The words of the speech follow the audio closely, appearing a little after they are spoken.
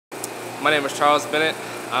My name is Charles Bennett.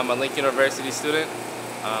 I'm a Link University student,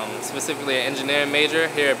 specifically an engineering major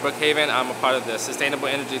here at Brookhaven. I'm a part of the Sustainable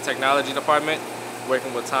Energy Technology Department,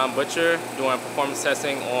 working with Tom Butcher, doing performance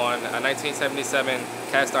testing on a 1977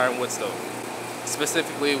 cast iron wood stove.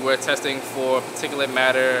 Specifically, we're testing for particulate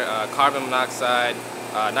matter, carbon monoxide,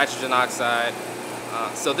 nitrogen oxide.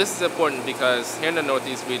 So this is important because here in the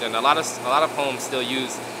Northeast region, a lot of homes still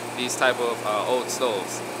use these type of old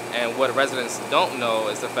stoves. And what residents don't know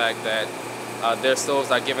is the fact that their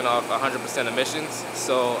stoves are giving off 100% emissions.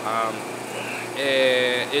 So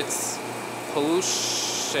its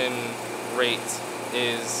pollution rate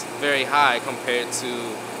is very high compared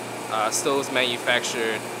to stoves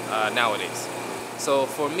manufactured nowadays. So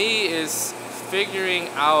for me, is figuring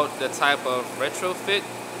out the type of retrofit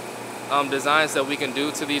designs that we can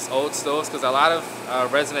do to these old stoves, because a lot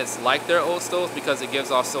of residents like their old stoves because it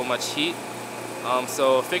gives off so much heat.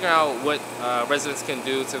 So figuring out what residents can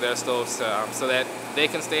do to their stoves so that they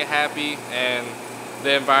can stay happy and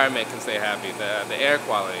the environment can stay happy, the air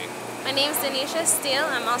quality. My name is Steele.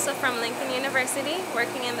 I'm also from Lincoln University,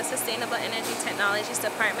 working in the Sustainable Energy Technologies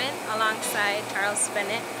Department alongside Charles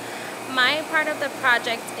Bennett. My part of the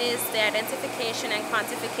project is the identification and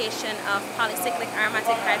quantification of polycyclic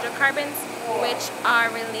aromatic hydrocarbons, which are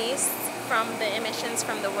released from the emissions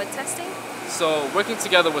from the wood testing. So working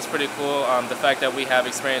together was pretty cool. The fact that we have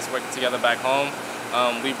experience working together back home,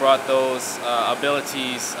 we brought those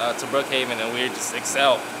abilities to Brookhaven and we just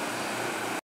excelled.